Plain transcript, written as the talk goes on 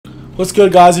What's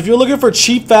good, guys? If you're looking for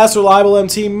cheap, fast, reliable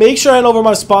MT, make sure to head over to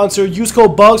my sponsor. Use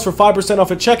code BUGS for 5% off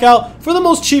at checkout for the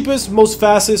most cheapest, most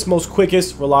fastest, most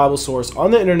quickest, reliable source on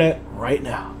the internet right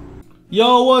now.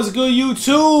 Yo, what's good,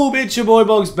 YouTube? It's your boy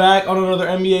Bugs back on another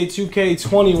NBA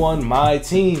 2K21 My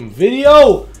Team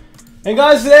video. And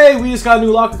guys, today we just got a new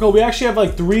locker code. We actually have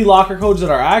like 3 locker codes that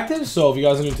are active. So if you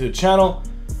guys are new to the channel,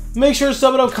 make sure to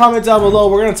sub it up, comment down below.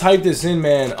 We're gonna type this in,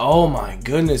 man. Oh my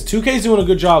goodness, 2K's doing a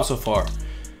good job so far.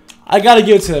 I gotta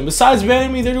give it to them. Besides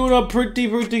banning me, they're doing a pretty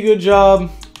good job.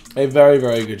 A very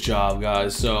good job,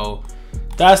 guys. So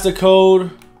that's the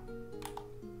code.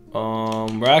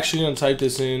 We're actually gonna type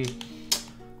this in.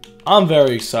 I'm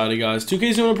very excited, guys.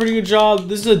 2K's doing a pretty good job.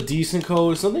 This is a decent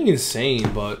code. It's nothing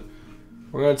insane, but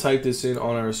we're gonna type this in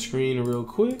on our screen real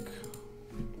quick.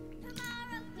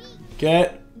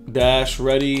 Get dash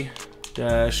ready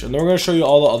dash, and then we're gonna show you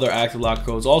all the other active locker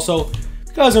codes. Also,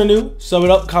 if you guys are new, sub it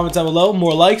up, comment down below.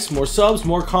 More likes, more subs,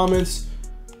 more comments.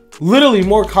 Literally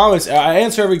more comments. I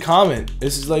answer every comment.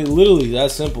 This is like literally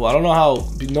that simple. I don't know how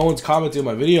no one's commenting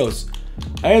on my videos.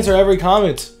 I answer every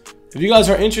comment. If you guys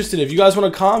are interested, if you guys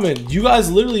want to comment, you guys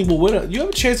literally will win. You have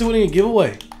a chance of winning a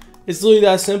giveaway. It's literally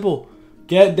that simple.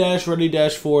 Get dash ready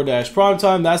dash for dash prime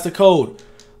time. That's the code.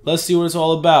 Let's see what it's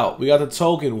all about. We got the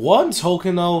token. One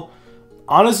token though.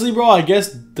 Honestly, bro, I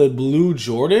guess the blue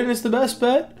Jordan is the best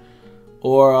bet.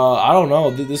 Or, I don't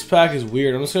know. This pack is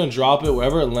weird. I'm just going to drop it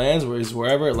wherever it lands.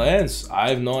 Wherever it lands. I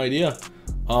have no idea.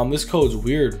 This code's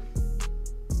weird.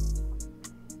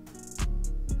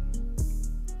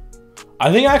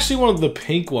 I think actually one of the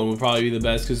pink one would probably be the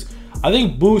best. Because I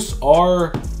think boosts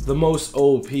are the most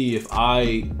OP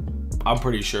I'm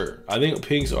pretty sure. I think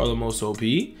pinks are the most OP.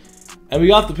 And we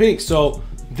got the pink. So,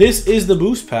 this is the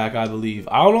boost pack, I believe.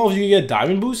 I don't know if you can get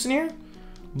diamond boosts in here.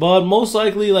 But most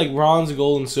likely like bronze,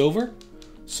 gold, and silver.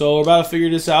 So we're about to figure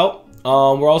this out.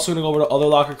 We're also gonna go over to other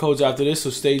locker codes after this, so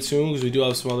stay tuned because we do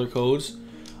have some other codes.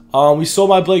 We sold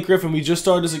my Blake Griffin. We just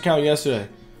started this account yesterday.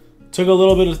 Took a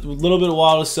little bit of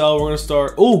while to sell. We're gonna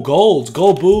start. Oh,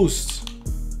 gold boost,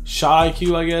 shot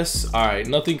IQ, I guess. All right,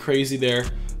 nothing crazy there.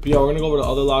 But yeah, we're gonna go over to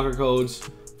other locker codes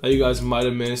that you guys might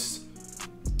have missed.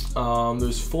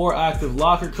 There's 4 active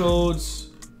locker codes.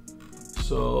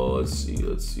 So let's see.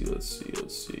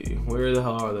 Where the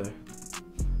hell are they?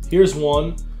 Here's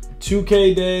one.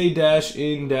 2K day dash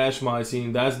in dash my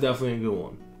team. That's definitely a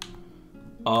good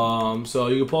one. So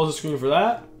you can pause the screen for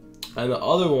that. And the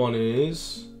other one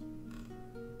is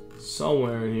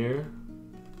somewhere in here.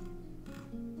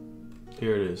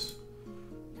 Here it is.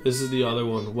 This is the other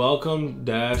one. Welcome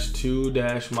dash to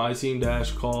dash my team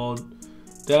dash called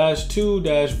dash to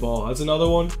dash ball. That's another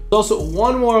one. There's also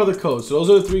one more other code. So those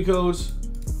are the 3 codes.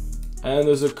 And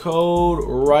there's a code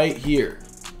right here.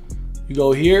 You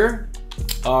go here.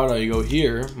 Oh no, you go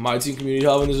here. My Team Community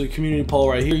Hub, and there's a community poll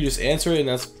right here. You just answer it, and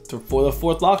that's for the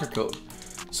 4th locker code.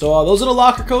 So those are the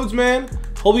locker codes, man.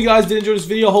 Hope you guys did enjoy this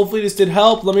video. Hopefully this did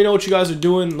help. Let me know what you guys are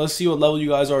doing. Let's see what level you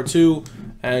guys are too.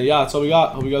 And yeah, that's all we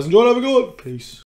got. Hope you guys enjoyed. Have a good one. Peace.